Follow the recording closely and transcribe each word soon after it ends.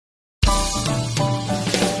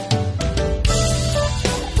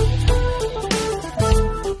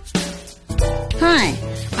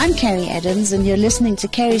Carrie Adams, and you're listening to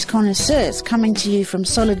Carrie's Connoisseurs, coming to you from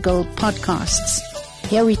Solid Gold Podcasts.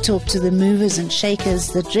 Here we talk to the movers and shakers,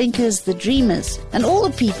 the drinkers, the dreamers, and all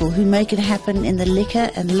the people who make it happen in the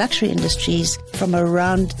liquor and luxury industries from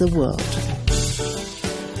around the world.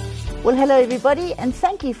 Well, hello everybody, and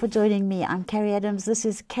thank you for joining me. I'm Carrie Adams. This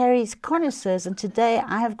is Carrie's Connoisseurs, and today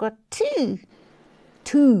I have got two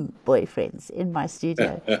boyfriends in my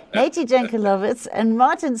studio. Natie Jankelowitz and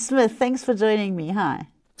Martin Smith. Thanks for joining me. Hi.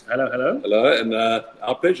 Hello, and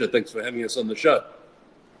our pleasure. Thanks for having us on the show.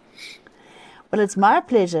 Well, it's my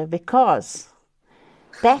pleasure because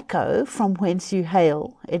Bacco, from whence you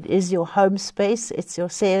hail, it is your home space. It's your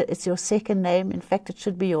second name. In fact, it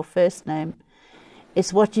should be your first name.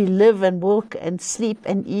 It's what you live and walk and sleep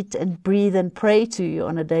and eat and breathe and pray to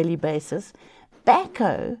on a daily basis.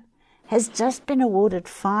 Bacco has just been awarded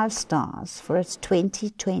 5 stars for its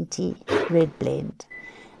 2020 Red Blend.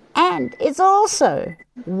 And it's also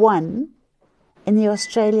won in the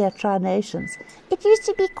Australia Tri-Nations. It used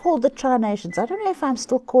to be called the Tri-Nations. I don't know if I'm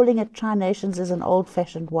still calling it Tri-Nations as an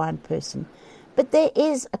old-fashioned wine person. But there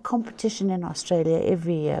is a competition in Australia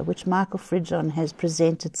every year, which Michael Fridjon has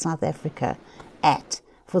presented South Africa at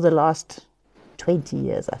for the last 20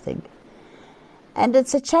 years, I think. And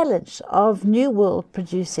it's a challenge of new world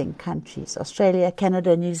producing countries, Australia,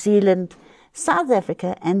 Canada, New Zealand, South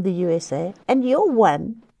Africa, and the USA. And your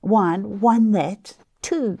wine won that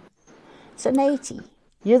too. So, Natie,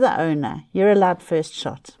 you're the owner. You're allowed first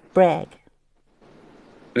shot. Brag.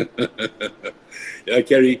 Yeah,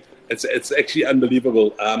 Carrie, it's actually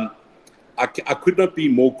unbelievable. I could not be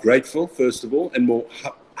more grateful, first of all, and more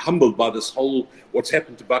humbled by this whole, what's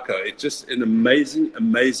happened to Bacco. It's just an amazing,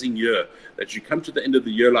 amazing year that you come to the end of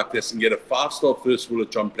the year like this and get a 5-star first of all at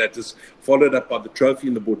John Platters, followed up by the trophy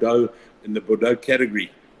in the Bordeaux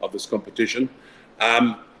category of this competition.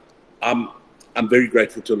 I'm very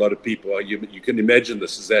grateful to a lot of people. You can imagine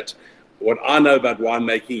this, is that what I know about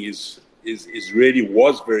winemaking is really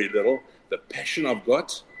was very little. The passion I've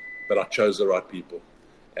got, but I chose the right people.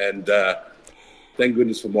 And thank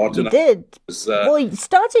goodness for Martin. You did.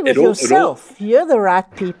 Starting with yourself, you're the right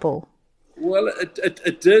people. Well,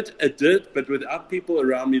 it did, but without people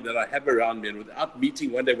around me that I have around me, and without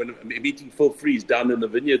meeting one day when I'm meeting Phil Fries down in the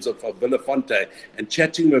vineyards of Villafonte and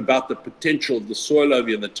chatting to him about the potential of the soil over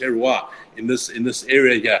here and the terroir in this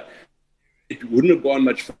area here, it wouldn't have gone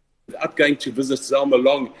much further. Without going to visit Selma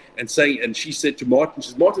Long and she said to Martin,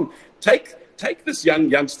 Martin, take this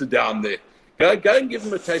youngster down there. Go and give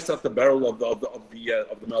him a taste out the barrel of the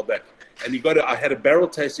Malbec. And I had a barrel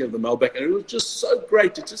tasting of the Malbec, and it was just so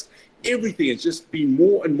great. It's just everything. It's just been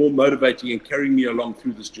more and more motivating and carrying me along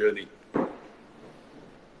through this journey.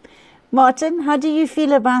 Martin, how do you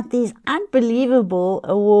feel about these unbelievable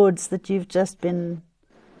awards that you've just been?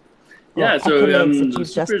 That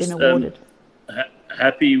you've just been awarded.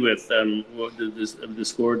 Happy with the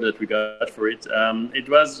score that we got for it. It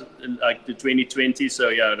was like the 2020, so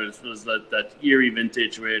yeah, it was that eerie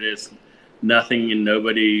vintage where there's nothing and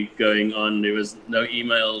nobody going on. There was no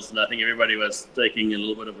emails, nothing. Everybody was taking a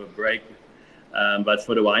little bit of a break. But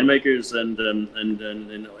for the winemakers and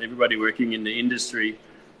everybody working in the industry,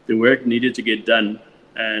 the work needed to get done,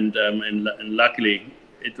 and luckily,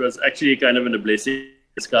 it was actually kind of a blessing in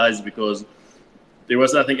disguise because there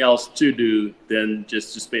was nothing else to do than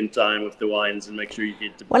just to spend time with the wines and make sure you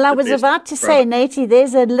get the Well, I was about to say, Natie,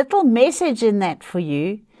 there's a little message in that for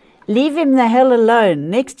you. Leave him the hell alone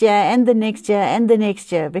next year and the next year and the next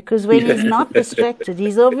year, because when he's not distracted,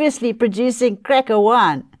 he's obviously producing cracker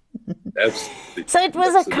wine. Absolutely. So it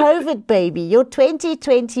was a COVID baby. Your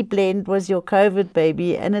 2020 blend was your COVID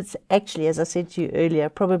baby, and it's actually, as I said to you earlier,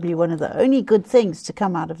 probably one of the only good things to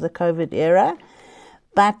come out of the COVID era.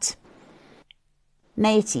 But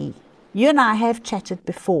Natie, you and I have chatted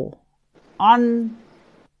before on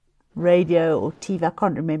radio or TV. I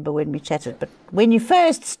can't remember when we chatted, but when you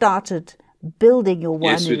first started building your winery,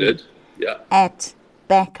 yes, we did. Yeah. At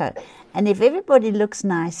Bacco. And if everybody looks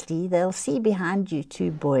nicely, they'll see behind you two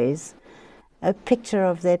boys a picture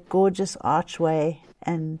of that gorgeous archway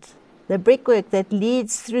and the brickwork that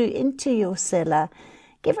leads through into your cellar.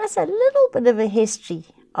 Give us a little bit of a history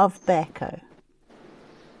of Bacco.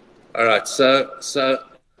 All right, so it's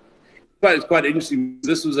quite interesting.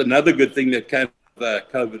 This was another good thing that came with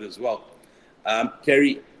COVID as well.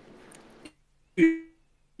 Carrie,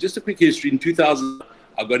 just a quick history. In 2000,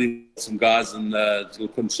 I got in some guys in the little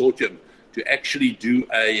consortium to actually do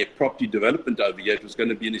a property development over here. It was going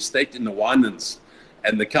to be an estate in the Winelands,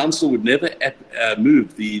 and the council would never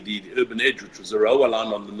move the urban edge, which was a railway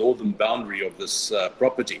line on the northern boundary of this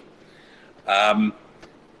property.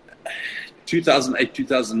 2008,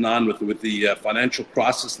 2009, with the financial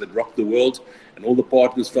crisis that rocked the world, and all the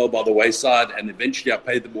partners fell by the wayside, and eventually I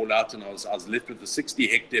paid them all out, and I was left with a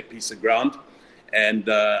 60-hectare piece of ground, and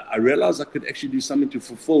I realized I could actually do something to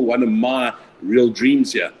fulfill one of my real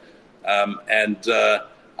dreams here,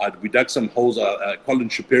 we dug some holes. Colin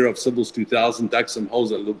Shapiro of Civils 2000 dug some holes,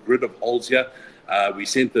 a little grid of holes here. We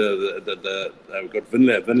sent we got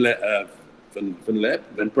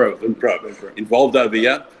Vinpro involved over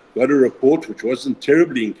here. Got a report which wasn't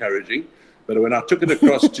terribly encouraging, but when I took it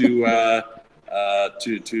across to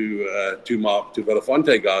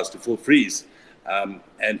Belafonte guys, to Full Freeze,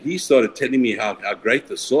 and he started telling me how great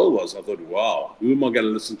the soil was, I thought, wow, who am I going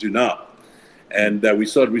to listen to now? And we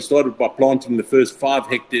started by planting the first 5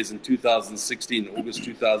 hectares in 2016, August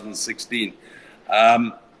 2016.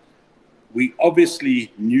 We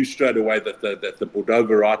obviously knew straight away that the Bordeaux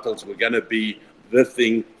varietals were going to be the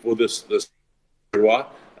thing for this terroir,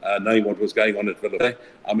 knowing what was going on at Villa.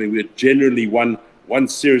 I mean, we're generally one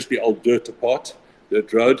seriously old dirt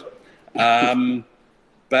road. But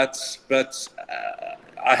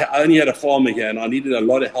I only had a farmer here, and I needed a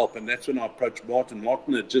lot of help, and that's when I approached Martin.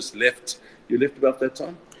 Martin had just left. You left about that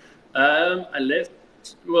time? I left.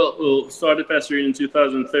 Started pastoring in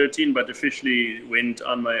 2013, but officially went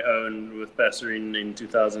on my own with pastoring in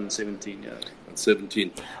 2017. Yeah,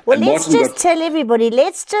 17. Well,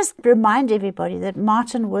 let's just remind everybody that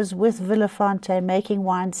Martin was with Villefonte making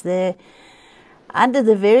wines there under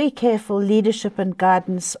the very careful leadership and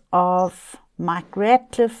guidance of Mike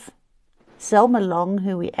Ratcliffe, Zelma Long,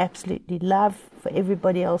 who we absolutely love. For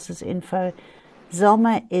everybody else's info,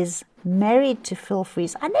 Zelma is married to Phil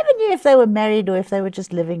Freeze. I never knew if they were married or if they were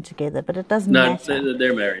just living together, but it doesn't matter. No,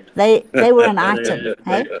 they're married. They were an item,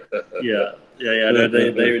 hey? Yeah. No,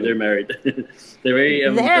 they're married. They're very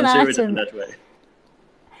conservative in that way.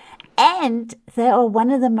 And they are one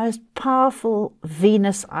of the most powerful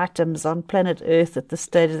Venus items on planet Earth at the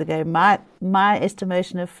state of the game. My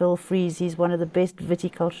estimation of Phil Freeze, he's one of the best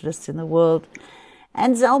viticulturists in the world.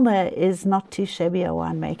 And Zelma is not too shabby a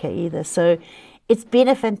winemaker either. So it's been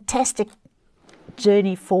a fantastic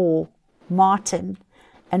journey for Martin.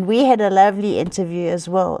 And we had a lovely interview as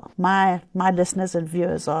well. My listeners and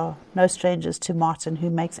viewers are no strangers to Martin, who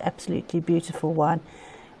makes absolutely beautiful wine.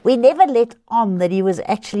 We never let on that he was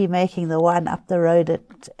actually making the wine up the road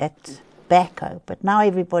at Bacco, but now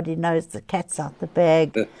everybody knows the cat's out the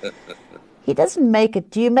bag. He doesn't make it.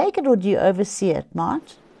 Do you make it or do you oversee it,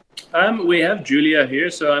 Mart? We have Julia here,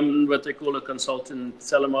 so I'm what they call a consultant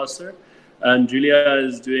cellar master. And Julia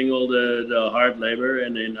is doing all the hard labor,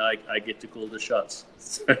 and then I get to call the shots.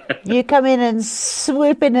 You come in and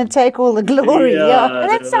swoop in and take all the glory. Yeah.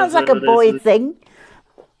 That sounds like a boy thing.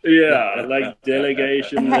 Yeah, like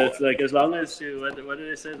delegation. That's like as long as you, what do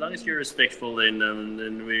they say? As long as you're respectful,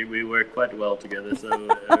 then we work quite well together. So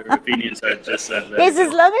our opinions are just yes,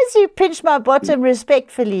 as long as you pinch my bottom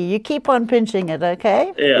respectfully, you keep on pinching it,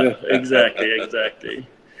 okay? Yeah, exactly.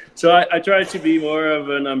 So I try to be more of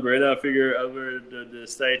an umbrella figure over the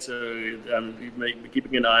state. So I'm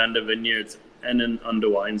keeping an eye on the vineyards and then on the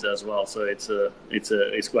wines as well. So it's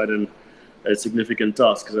quite a significant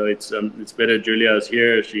task. So it's better Julia is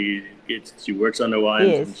here. She works on the wines,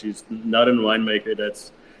 yes. And she's not a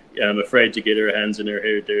winemaker. I'm afraid to get her hands and her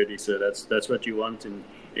hair dirty. So that's what you want in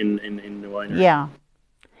the winery. Yeah.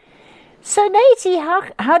 So Natie,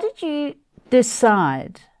 how did you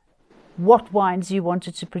decide what wines you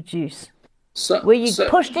wanted to produce? Were you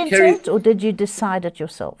pushed into it, or did you decide it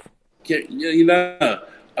yourself? We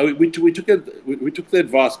took the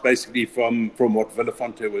advice basically from what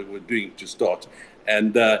Villefonte were doing to start,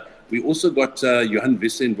 and we also got Johan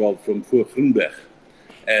Wisse involved from Groenberg,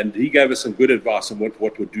 and he gave us some good advice on what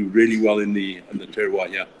would do really well in the terroir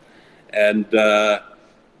here, and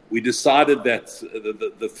we decided that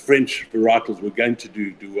the French varietals were going to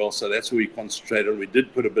do well, so that's where we concentrated on. We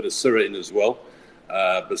did put a bit of Syrah in as well,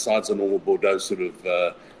 besides the normal Bordeaux sort of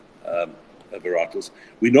varietals.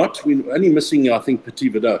 We're only missing, I think, Petit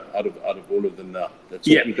Verdot out of all of them now. That's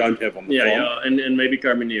what we don't have on the farm. Yeah, and maybe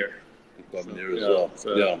Carmenere. Carmenere as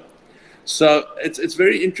well. So it's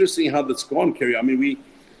very interesting how that's gone, Kerry. I mean,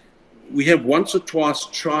 we have once or twice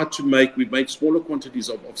tried to we've made smaller quantities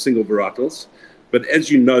of single varietals, but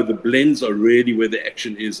as you know, the blends are really where the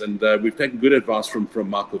action is, and we've taken good advice from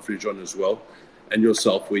Michael Frijon as well, and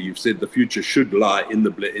yourself, where you've said the future should lie in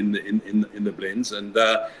the blends, and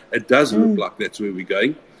it does look like that's where we're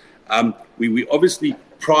going. We obviously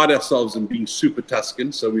pride ourselves in being super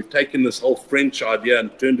Tuscan, so we've taken this whole French idea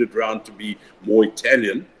and turned it around to be more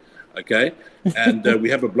Italian, okay? And we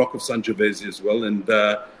have a block of Sangiovese as well, and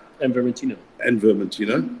Vermentino.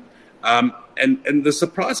 And the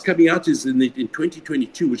surprise coming out is in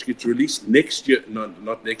 2022, which gets released next year.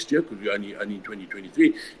 Not next year, because we're only in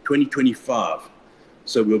 2023, 2025.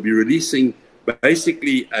 So we'll be releasing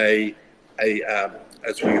basically a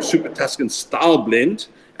Super Tuscan style blend,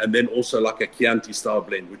 and then also like a Chianti style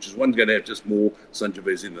blend, which is one's going to have just more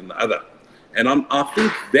Sangiovese than the other. And I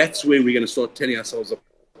think that's where we're going to start telling ourselves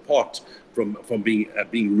apart from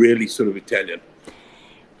being really sort of Italian.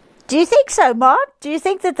 Do you think so, Mark? Do you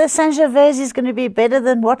think that the Sangiovese is going to be better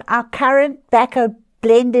than what our current Bacco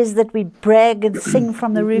blend is that we brag and sing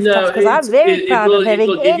from the rooftops? Because I'm very proud of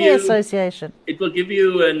having any association. It will give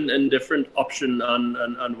you a different option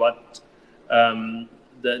on what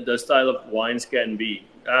the style of wines can be.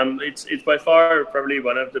 It's by far probably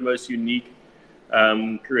one of the most unique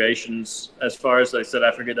creations, as far as like South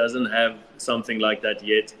Africa doesn't have something like that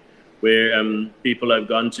yet, where people have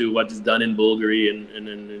gone to what is done in Bulgaria and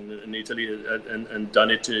in Italy and done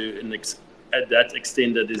it at that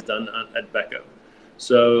extent that is done at Bacco.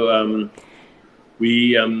 So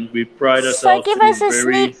we pride ourselves. So give us a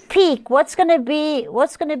sneak peek. What's going to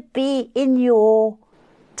be in your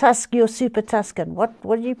Super Tuscan? What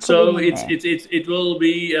are you putting in there? It will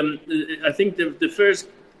be. I think the first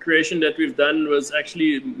creation that we've done was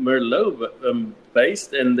actually Merlot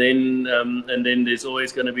based, and then there's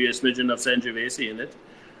always going to be a smidgen of Sangiovese in it.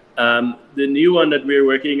 The new one that we're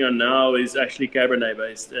working on now is actually Cabernet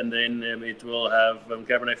based, and then it will have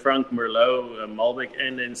Cabernet Franc, Merlot, Malbec,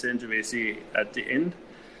 and then Sangiovese at the end.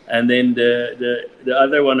 And then the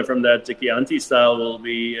other one from that, the Chianti style, will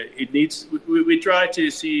be. We try to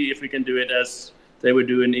see if we can do it as they would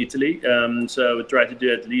do in Italy. So we try to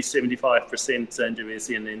do at least 75%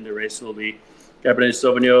 Sangiovese, and then the rest will be Cabernet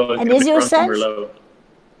Sauvignon and Cabernet Franc and Merlot.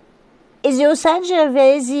 Is your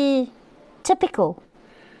Sangiovese typical?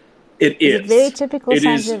 It is. It very typical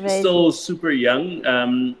Sangiovese? It is still super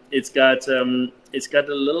young. It's got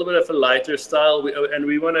a little bit of a lighter style, and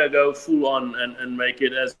we want to go full on and make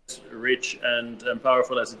it as rich and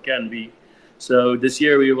powerful as it can be. So this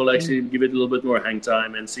year we will actually give it a little bit more hang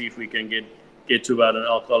time and see if we can get to about an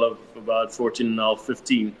alcohol of about 14.5,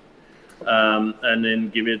 15, and then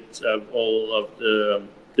give it all of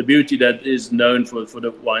the beauty that is known for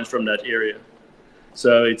the wines from that area.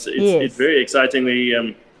 So it's very exciting.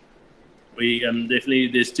 We definitely,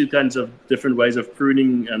 there's two kinds of different ways of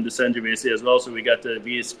pruning the Sangiovese as well. So we got the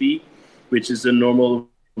VSP, which is a normal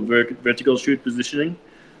vertical shoot positioning.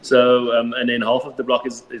 So and then half of the block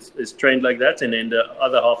is trained like that, and then the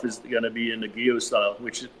other half is going to be in the Gio style,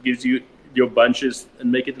 which gives you your bunches and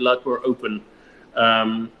make it a lot more open.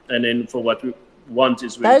 And then for what we want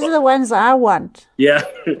is those are the ones I want. Yeah,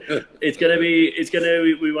 we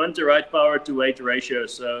want the right power to weight ratio,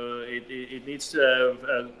 so it needs to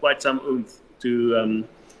have quite some oomph to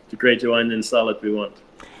create the wine and style that we want.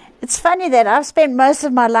 It's funny that I've spent most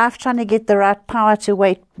of my life trying to get the right power to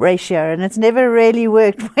weight ratio, and it's never really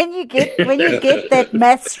worked. When you get that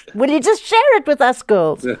maths, will you just share it with us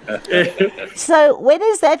girls? So when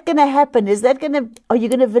is that going to happen? Are you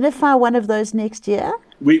going to vinify one of those next year?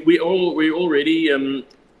 We're going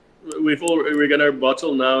to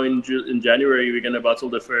bottle now in January. We're going to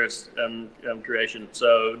bottle the first creation,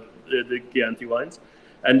 so the Chianti wines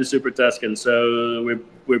and the Super Tuscan. So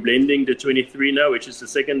we're blending the 23 now, which is the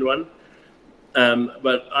second one.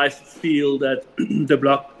 But I feel that the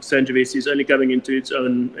block Sangiovese is only coming into its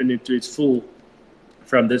own and into its full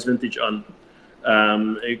from this vintage on.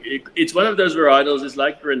 It's one of those varietals. It's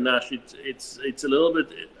like Grenache. It's a little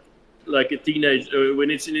bit like a teenage.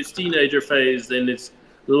 When it's in its teenager phase, then it's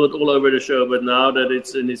a little bit all over the show. But now that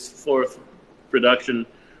it's in its fourth production,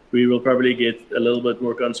 we will probably get a little bit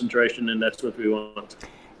more concentration, and that's what we want.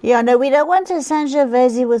 Yeah, no, we don't want a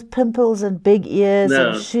Sangiovese with pimples and big ears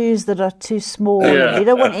and shoes that are too small. Yeah. We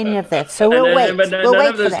don't want any of that. So we'll wait. But we'll none wait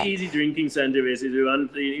of those easy drinking Sangiovese.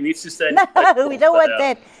 It needs to stay. No, we don't want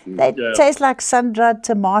that. They taste like sun-dried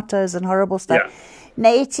tomatoes and horrible stuff.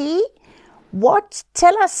 Yeah. Natie,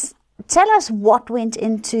 tell us what went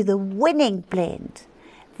into the winning blend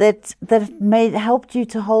that helped you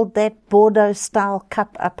to hold that Bordeaux style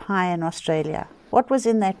cup up high in Australia. What was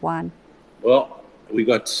in that wine? Well,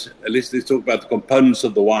 let's talk about the components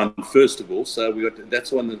of the wine first of all. So that's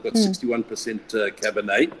the one that's got 61%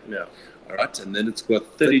 Cabernet. Yeah. All right, and then it's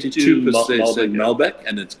got 32% Malbec,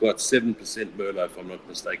 and it's got 7% Merlot, if I'm not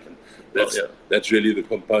mistaken. That's really the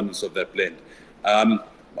components of that blend.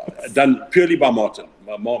 Done purely by Martin.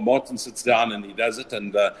 Martin sits down and he does it,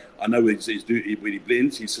 and I know when he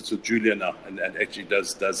blends, he sits with Julia now and actually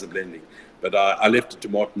does the blending. But I left it to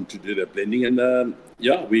Martin to do that blending, and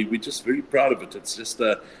we're just very proud of it. It's just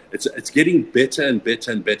it's getting better and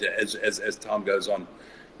better and better as time goes on.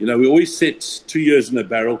 we always set 2 years in a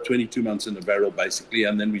barrel, 22 months in a barrel, basically,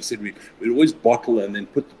 and then we said we'd always bottle and then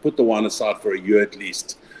put the wine aside for a year at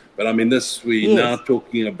least. But I mean, we're now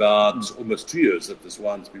talking about almost 2 years that this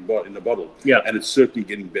wine's been bought in a bottle, and it's certainly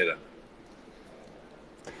getting better.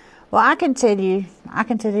 Well, I can tell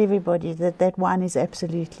everybody that wine is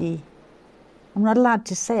absolutely. I'm not allowed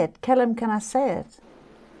to say it. Callum, can I say it?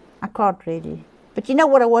 I can't really. But you know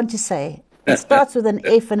what I want to say? It starts with an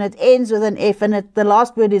F and it ends with an F and the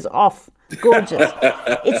last word is off. Gorgeous.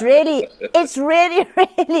 It's really,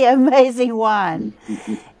 really amazing wine.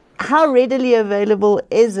 How readily available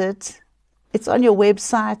is it? It's on your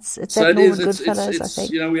websites. It's at Norman Goodfellows, I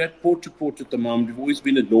think. We're at port to port at the moment. We've always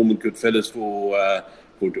been at Norman Goodfellows for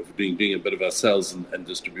doing a bit of our sales and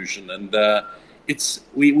distribution. And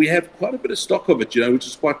we have quite a bit of stock of it, which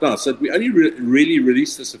is quite nice. So we only really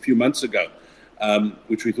released this a few months ago,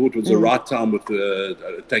 which we thought was the right time with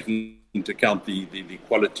taking into account the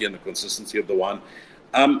quality and the consistency of the wine.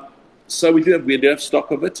 So we do have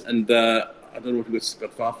stock of it, and I don't know what we've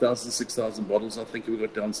got 5,000, 6,000 bottles, I think we've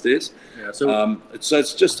got downstairs. Yeah, so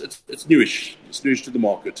it's newish. It's newish to the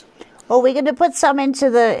market. Well, we're going to put some into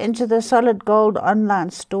the Solid Gold online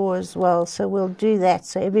store as well, so we'll do that.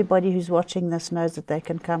 So everybody who's watching this knows that they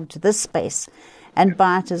can come to this space and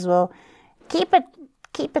buy it as well. Keep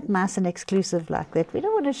it nice and exclusive like that. We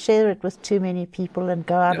don't want to share it with too many people and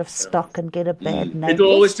go out of stock and get a bad name. It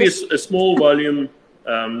will always be a small volume,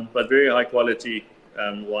 but very high quality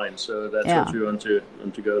wine. So that's what we want to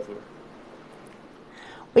go for.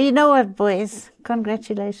 Well, you know what, boys?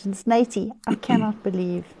 Congratulations, Natie. I cannot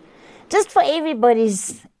believe. Just for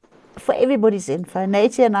everybody's info,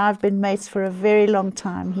 Natie and I have been mates for a very long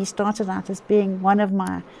time. He started out as being one of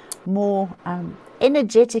my more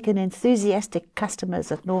energetic and enthusiastic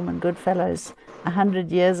customers at Norman Goodfellows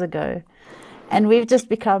 100 years ago. And we've just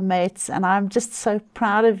become mates, and I'm just so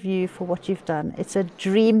proud of you for what you've done. It's a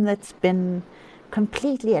dream that's been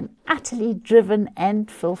completely and utterly driven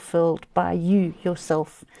and fulfilled by you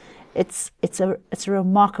yourself. It's a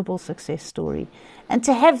remarkable success story. And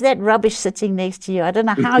to have that rubbish sitting next to you, I don't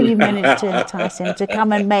know how you managed to entice him to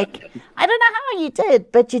come and make. I don't know how you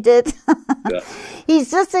did, but you did. He's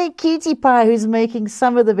just a cutie pie who's making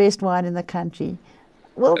some of the best wine in the country.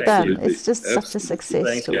 Well done. It's just such a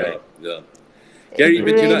success story. Yeah. Gary, it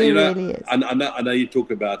but really is. I know you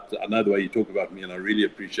talk about. I know the way you talk about me, and I really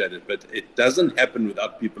appreciate it. But it doesn't happen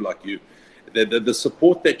without people like you. The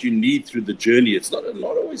support that you need through the journey. It's not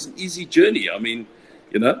always an easy journey. I mean,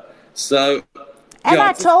 so. And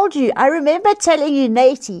I told you, I remember telling you,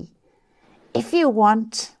 Natie, if you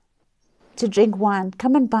want to drink wine,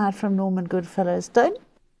 come and buy it from Norman Goodfellows. Don't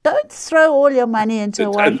throw all your money into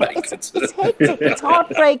a wine. It's hectic. It's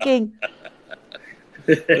heartbreaking.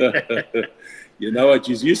 You know what?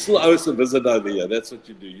 You still owe us a visit over here. That's what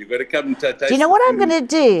you do. You've got to come and taste. Do you know what I'm going to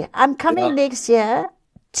do? I'm coming next year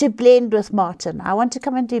to blend with Martin. I want to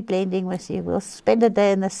come and do blending with you. We'll spend a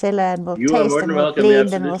day in the cellar and we'll taste and we'll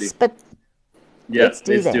blend and we'll spit. Yeah, let's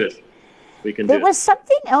do it. We can There was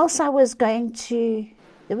something else I was going to...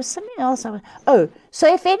 Oh,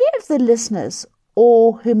 so if any of the listeners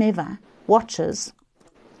or whomever watches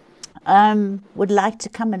would like to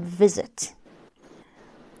come and visit,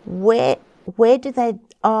 where do they...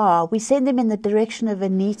 we send them in the direction of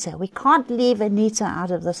Anita. We can't leave Anita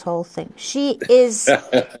out of this whole thing. She is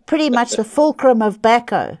pretty much the fulcrum of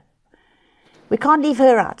Bacco. We can't leave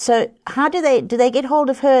her out. So how do they get hold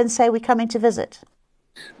of her and say we're coming to visit?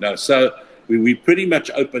 No, so we pretty much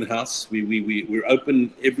open house. We're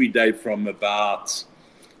open every day from about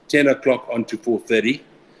 10 o'clock on to 4:30.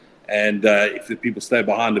 And if the people stay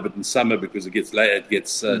behind a bit in summer because it gets late, it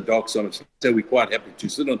gets dark so much. So we're quite happy to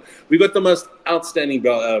sit on. We've got the most outstanding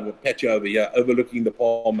patio over here, overlooking the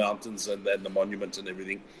Palm Mountains and the monument and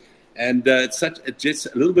everything. And it's just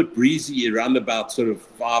a little bit breezy around about sort of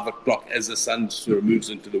 5 o'clock as the sun sort of moves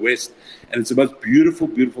into the west. And it's the most beautiful,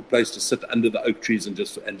 beautiful place to sit under the oak trees and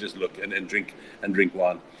just look and drink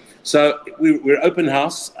wine. So we're open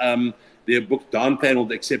house. They're booked down pan. Will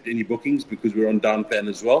accept any bookings because we're on down pan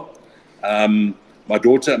as well. My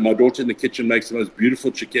daughter in the kitchen makes the most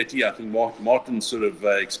beautiful chiquetti. I think Martin sort of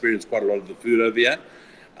experienced quite a lot of the food over here.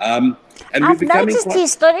 And I've noticed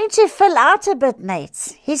he's starting to fill out a bit,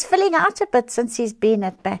 Nate. He's filling out a bit since he's been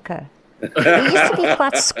at Bacco. He used to be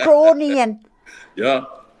quite scrawny and... Yeah.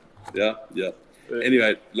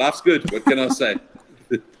 Anyway, life's good. What can I say?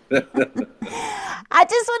 I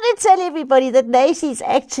just want to tell everybody that Natie's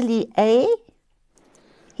actually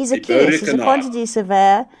he's a QS, he's a quantity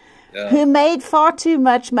surveyor, who made far too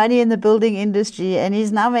much money in the building industry, and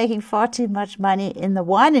he's now making far too much money in the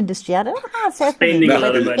wine industry. I don't know how it's happening. Spending a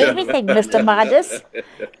lot of money. Everything, Mr. Midas.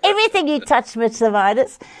 Everything you touch, Mr.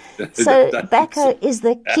 Midas. So Bacco is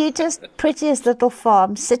the cutest, prettiest little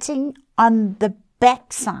farm sitting on the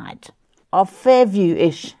backside of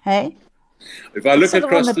Fairview-ish, hey? If I look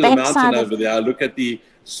across to the mountain over there, I look at the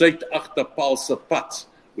Suid-Agterpaalse pad,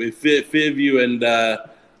 where Fairview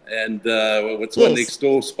and what's one next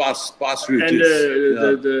door, Spice Route and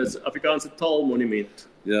is. the Afrikaanse Taal Monument.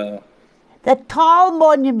 Yeah. The Taal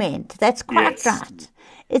Monument, that's quite Yes. right.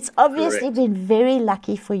 It's obviously Correct. been very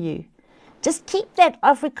lucky for you. Just keep that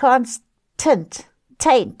Afrikaans touch.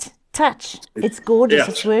 It's gorgeous, Yeah.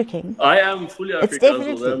 it's working. I am fully It's Afrikaans,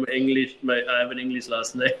 definitely- although I'm English. I have an English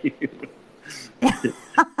last name.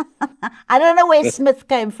 I don't know where Smith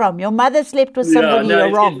came from. Your mother slept with somebody, no, you're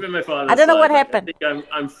it's wrong. from my father's I don't know what side. happened. I think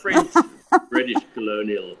I'm French, British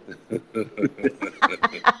colonial.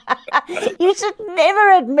 You should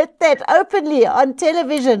never admit that openly on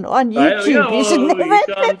television, on YouTube. You should never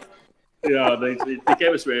admit. Yeah, they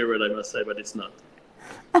became a swear word, I must say, but it's not.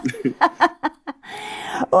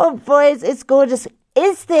 Oh, boys, it's gorgeous.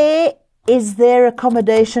 Is there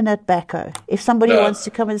accommodation at Bacco if somebody No. wants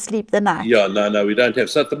to come and sleep the night? Yeah, no, we don't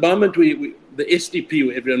have. So at the moment, the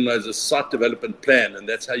SDP, everyone knows, a site development plan, and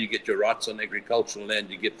that's how you get your rights on agricultural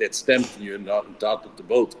land. You get that stamped, and you're not entitled to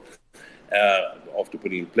build after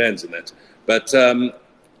putting in plans and that. But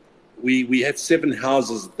we have 7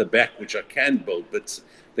 houses at the back which I can build, but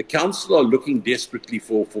the council are looking desperately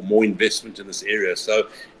for more investment in this area. So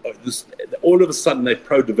all of a sudden they're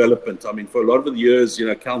pro-development. I mean, for a lot of the years,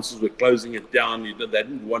 councils were closing it down. They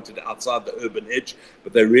didn't want it outside the urban edge,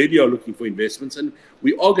 but they really are looking for investments. And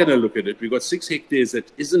we are going to look at it. We've got 6 hectares that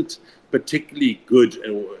isn't particularly good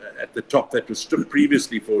at the top that was stripped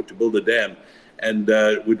previously to build a dam. And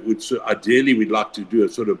ideally, we'd like to do a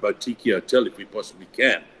sort of boutique hotel if we possibly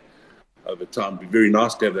can over time. It'd be very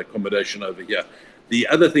nice to have that accommodation over here. The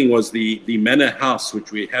other thing was the manor house,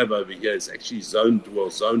 which we have over here, is actually zoned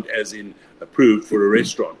as in approved for a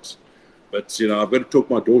restaurant. But, I've got to talk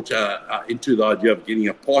my daughter into the idea of getting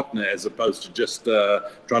a partner as opposed to just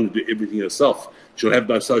trying to do everything herself. She'll have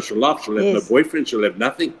no social life. She'll have no boyfriend. She'll have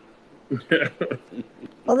nothing.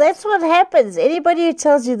 Well, that's what happens. Anybody who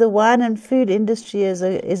tells you the wine and food industry is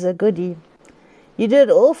a goodie, you do it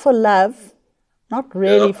all for love, not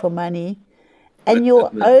really for money, and your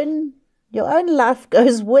own life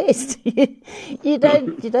goes west. you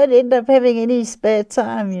don't end up having any spare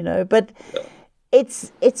time, But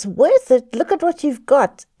it's worth it. Look at what you've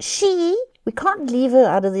got. We can't leave her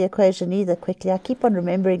out of the equation either. Quickly, I keep on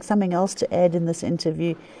remembering something else to add in this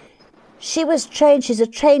interview. She was trained. She's a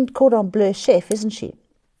trained cordon bleu chef, isn't she?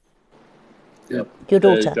 Yeah. Your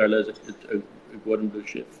daughter. Carla's a cordon bleu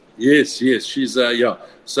chef. Yes. She's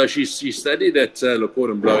So she studied at Le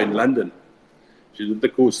Cordon Bleu in London. She did the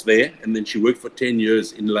course there, and then she worked for 10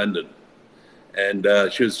 years in London. And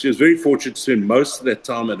she was very fortunate to spend most of that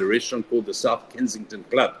time at a restaurant called the South Kensington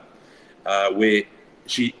Club, where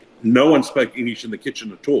no one spoke English in the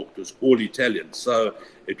kitchen at all. It was all Italian. So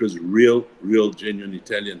it was real, genuine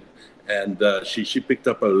Italian. And she picked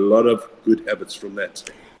up a lot of good habits from that.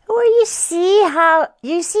 Well, you see how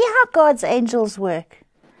God's angels work.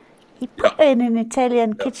 He put her in an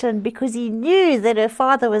Italian kitchen because he knew that her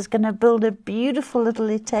father was going to build a beautiful little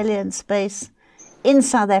Italian space in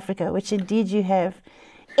South Africa, which indeed you have.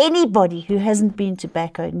 Anybody who hasn't been to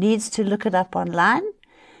Bacco needs to look it up online.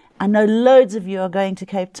 I know loads of you are going to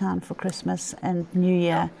Cape Town for Christmas and New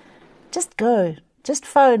Year. Just go. Just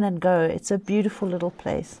phone and go. It's a beautiful little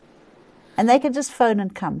place. And they can just phone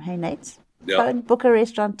and come. Hey, Nate? Yeah. Phone, book a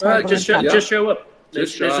restaurant table Just and come. show up.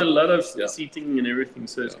 There's a lot of seating and everything,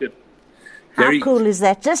 so it's good. How cool is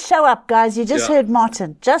that? Just show up, guys. You just heard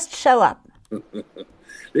Martin. Just show up.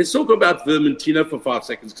 Let's talk about Vermentino for 5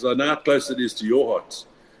 seconds, because I know how close it is to your heart.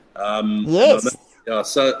 Yes.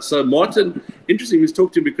 So Martin, interesting, we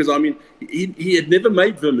talked to him because, he had never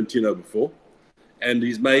made Vermentino before, and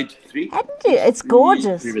he's made 3. Hadn't you? It's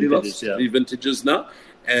gorgeous. 3 vintages now.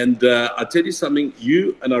 And I tell you something,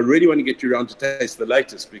 and I really want to get you around to taste the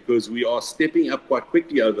latest, because we are stepping up quite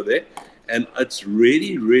quickly over there. And it's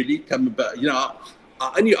really come about.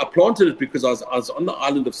 I planted it because I was on the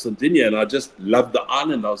island of Sardinia, and I just loved the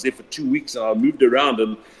island. I was there for 2 weeks, and I moved around.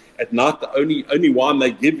 And at night, the only wine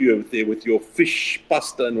they give you there with your fish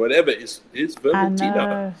pasta and whatever is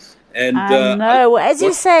Vermentino. I know. As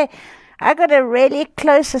you say, I got a really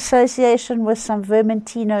close association with some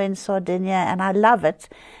Vermentino in Sardinia, and I love it.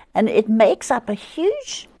 And it makes up a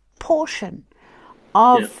huge portion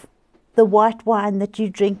of the white wine that you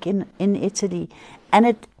drink in Italy.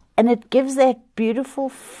 And and it gives that beautiful,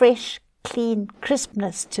 fresh, clean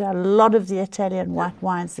crispness to a lot of the Italian white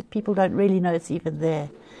wines that people don't really know it's even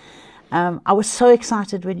there. I was so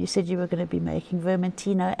excited when you said you were going to be making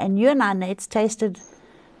Vermentino, and you and I, Nate, tasted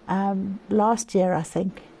last year, I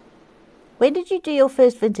think. When did you do your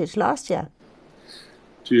first vintage? Last year?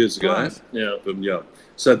 2 years ago. Nice. Yeah. Yeah.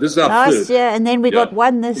 So this is our last third. year, and then we got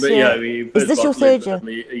one this year. Yeah, is this your third year?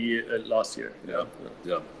 Last year.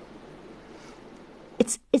 Yeah.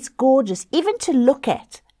 It's gorgeous, even to look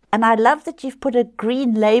at. And I love that you've put a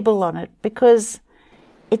green label on it, because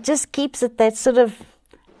it just keeps it that sort of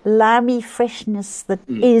limey freshness that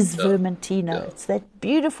is Vermentino. Yeah. It's that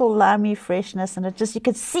beautiful limey freshness, and you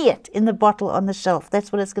can see it in the bottle on the shelf.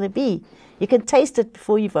 That's what it's going to be. You can taste it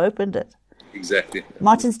before you've opened it. Exactly.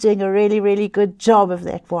 Martin's doing a really, really good job of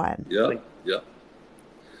that wine. Yeah.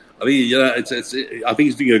 I mean, I think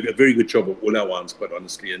he's doing a very good job of all our wines, quite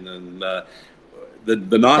honestly. And the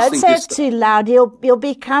nice Don't thing say is, it too loud. You'll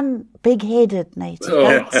become big-headed, Nate.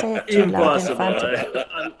 Don't say it too loud in front of him.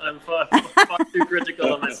 I'm far too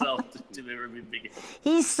critical of myself to ever be big.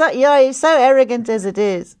 He's so arrogant as it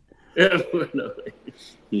is. No.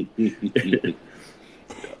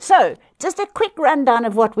 So, just a quick rundown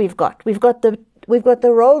of what we've got. We've got the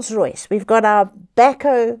Rolls Royce. We've got our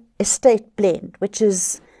Bacco Estate Blend, which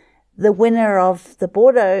is the winner of the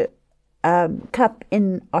Bordeaux Cup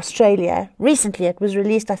in Australia. Recently, it was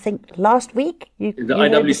released, I think, last week. The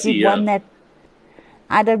IWC, won that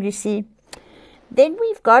IWC. Then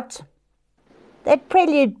we've got that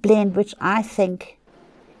Prelude Blend, which I think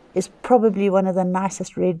is probably one of the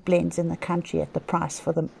nicest red blends in the country at the price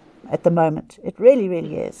for them at the moment. It really,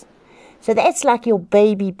 really is. So that's like your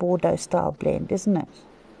baby Bordeaux style blend, isn't it?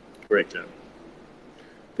 Correct.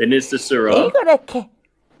 Then there's the Syrah.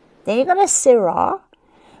 Then you got a Syrah,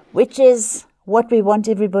 which is what we want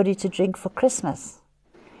everybody to drink for Christmas,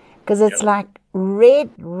 because it's like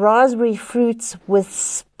red raspberry fruits with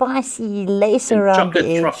spicy lace and around the edge.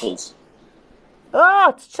 Chocolate truffles. Oh,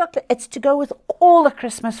 it's chocolate. It's to go with all the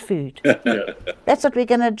Christmas food. Yeah. That's what we're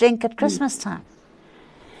going to drink at Christmas time.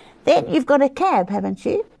 Then you've got a Cab, haven't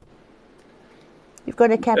you? You've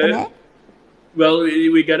got a Cabernet. Well,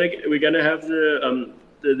 we're gonna have the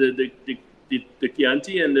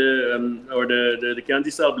Chianti and the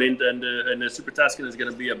Chianti style blend, and the Super Tuscan is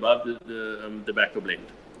going to be above the Bacco blend.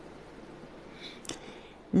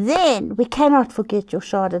 Then we cannot forget your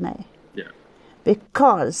Chardonnay. Yeah.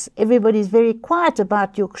 Because everybody's very quiet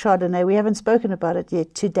about your Chardonnay. We haven't spoken about it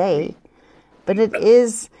yet today, but it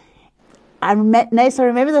is. I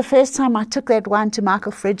remember the first time I took that wine to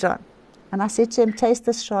Michael Fridjon, and I said to him, "Taste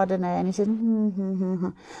this Chardonnay," and he said,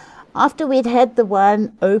 After we'd had the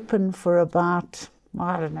wine open for about,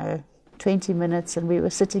 20 minutes, and we were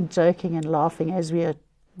sitting joking and laughing as we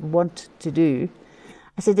want to do,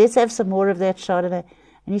 I said, "Let's have some more of that Chardonnay."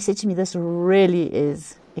 And he said to me, "This really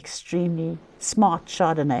is extremely smart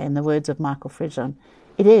Chardonnay," in the words of Michael Fridjon.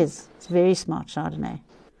 It is. It's very smart Chardonnay.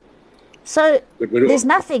 So there's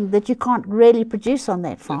nothing that you can't really produce on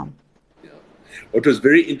that farm. What was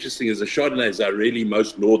very interesting is the Chardonnay is our really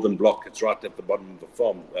most northern block. It's right at the bottom of the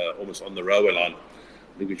farm, almost on the railway line.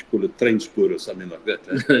 I think we should call it Treinspoor or something like that.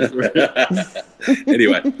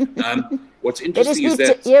 Anyway, what's interesting is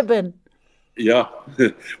that... urban. Yeah.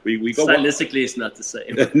 we got stylistically, it's not the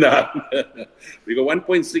same. No. We got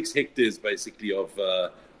 1.6 hectares, basically,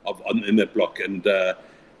 in that block. And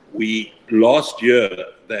last year,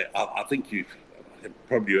 I think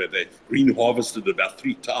they green harvested about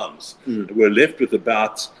 3 times. We're left with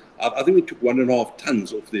about, I think we took 1.5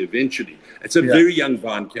 tons off there eventually. It's a very young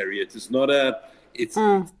vine carrier. It's not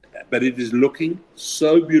but it is looking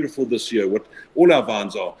so beautiful this year. What all our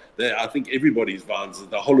vines are, I think everybody's vines,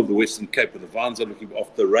 the whole of the Western Cape, where the vines are looking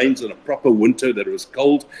off the rains and a proper winter that it was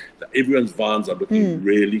cold, everyone's vines are looking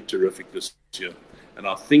really terrific this year. And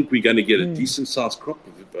I think we're going to get a decent sized crop.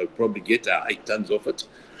 We'll probably get our 8 tons off it.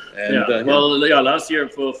 And, last year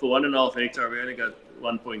for 1.5 hectare, we only got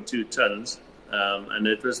 1.2 tons, and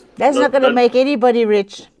it was. That's not going to make anybody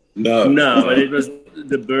rich. No, but it was.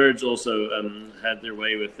 The birds also had their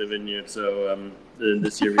way with the vineyard, so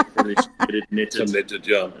this year we probably should get it netted. Some netted,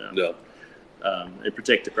 It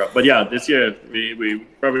protect the crop, but this year we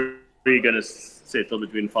probably going to settle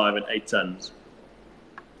between 5 and 8 tons.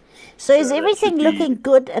 So is everything looking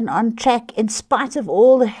good and on track in spite of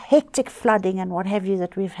all the hectic flooding and what have you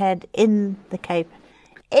that we've had in the Cape?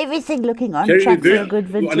 Everything looking on track for a good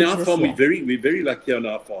vintage on our this farm, year. we're very lucky on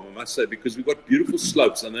our farm, I must say, because we've got beautiful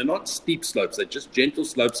slopes, and they're not steep slopes, they're just gentle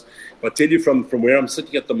slopes. If I tell you from where I'm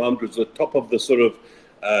sitting at the moment, which is the top of the sort of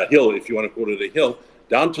hill, if you want to call it a hill,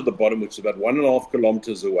 down to the bottom, which is about 1.5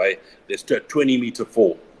 kilometers away, there's a 20-meter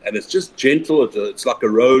fall. And it's just gentle. It's like a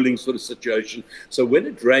rolling sort of situation. So when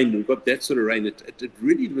it rained, we got that sort of rain, it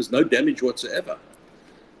really was no damage whatsoever.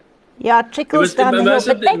 Yeah, it trickles down the hill,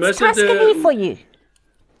 but that's Tuscany for you.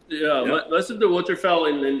 Yeah, most of the water fell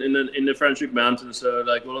in the Franschhoek Mountains, so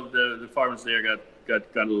like all of the farms there got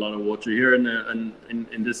a lot of water. Here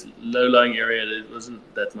in this low-lying area, there wasn't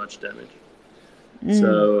that much damage.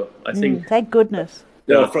 So I think thank goodness.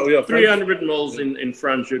 Yeah, 300 mils in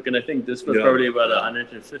Franschhoek, and I think this was probably about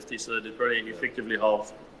 150, so it probably effectively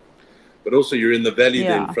halved. But also you're in the valley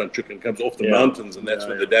then, Franschhoek, and comes off the mountains, and that's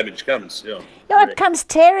when the damage comes. Yeah, it comes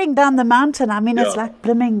tearing down the mountain. I mean, it's like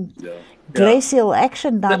blooming glacial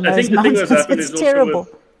action down those mountains. It's terrible.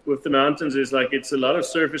 With the mountains is like it's a lot of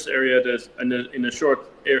surface area that's in a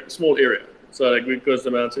small area. So like because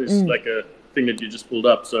the mountain is like a thing that you just pulled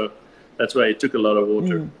up, so that's why it took a lot of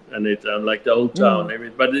water, and it like the whole town.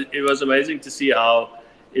 But it was amazing to see how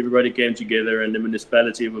everybody came together, and the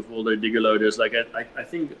municipality with all their digger loaders. Like I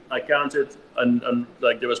think I counted, and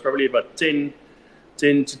like there was probably about 10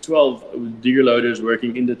 to 12 digger loaders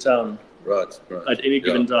working in the town. Right. At any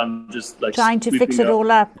given time, just like trying to fix it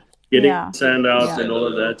all up, getting sand out and all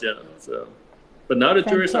of that. Yeah. So, but now the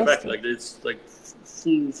tourists are back. Like it's like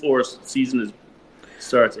full force season is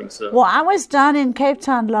starting. So. Well, I was down in Cape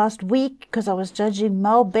Town last week because I was judging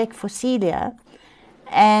Malbec for Celia,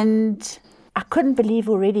 and I couldn't believe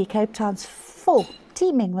already Cape Town's full,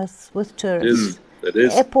 teeming with tourists. It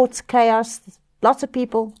is. The airport's chaos, lots of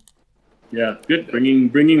people. Yeah, good.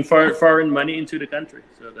 Bringing foreign money into the country,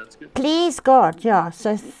 so that's good. Please God,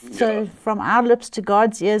 So from our lips to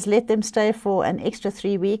God's ears, let them stay for an extra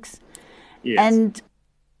 3 weeks, and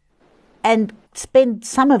spend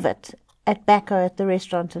some of it at Bacco at the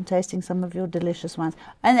restaurant and tasting some of your delicious wines.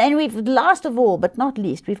 And we've, last of all, but not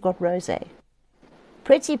least, we've got rosé.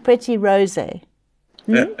 Pretty rosé.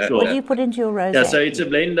 What do you put into your rosé? Yeah, so it's a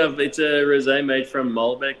rosé made from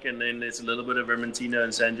Malbec, and then there's a little bit of Vermentino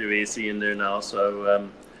and Sangiovese in there now. So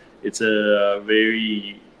it's a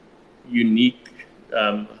very unique.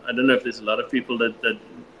 I don't know if there's a lot of people that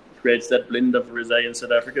creates that blend of rosé in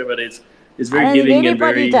South Africa, but it's very giving and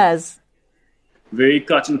very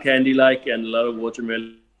cotton candy like, and a lot of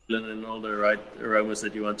watermelon and all the right aromas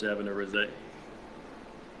that you want to have in a rosé.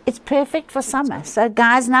 It's perfect for summer. So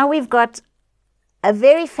guys, now we've got a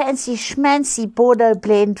very fancy schmancy Bordeaux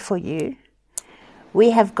blend for you.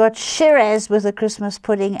 We have got Shiraz with a Christmas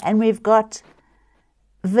pudding, and we've got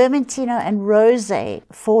Vermentino and rosé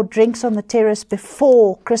for drinks on the terrace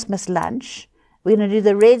before Christmas lunch. We're going to do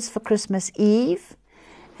the reds for Christmas Eve,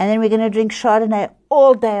 and then we're going to drink Chardonnay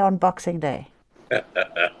all day on Boxing Day.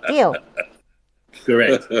 Deal.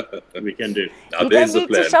 Correct. We can do. You don't need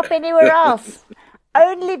to shop anywhere else.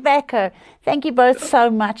 Only Bacco. Thank you both so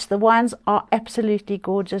much. The wines are absolutely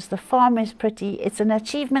gorgeous. The farm is pretty. It's an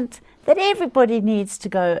achievement that everybody needs to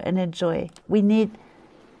go and enjoy. We need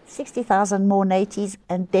 60,000 more Naties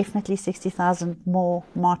and definitely 60,000 more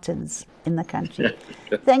Martins in the country.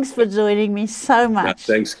 Thanks for joining me so much.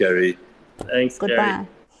 Thanks, Gary. Thanks, Goodbye.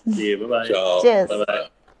 Gary. See you. Bye-bye. Ciao. Cheers.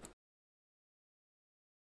 Bye-bye.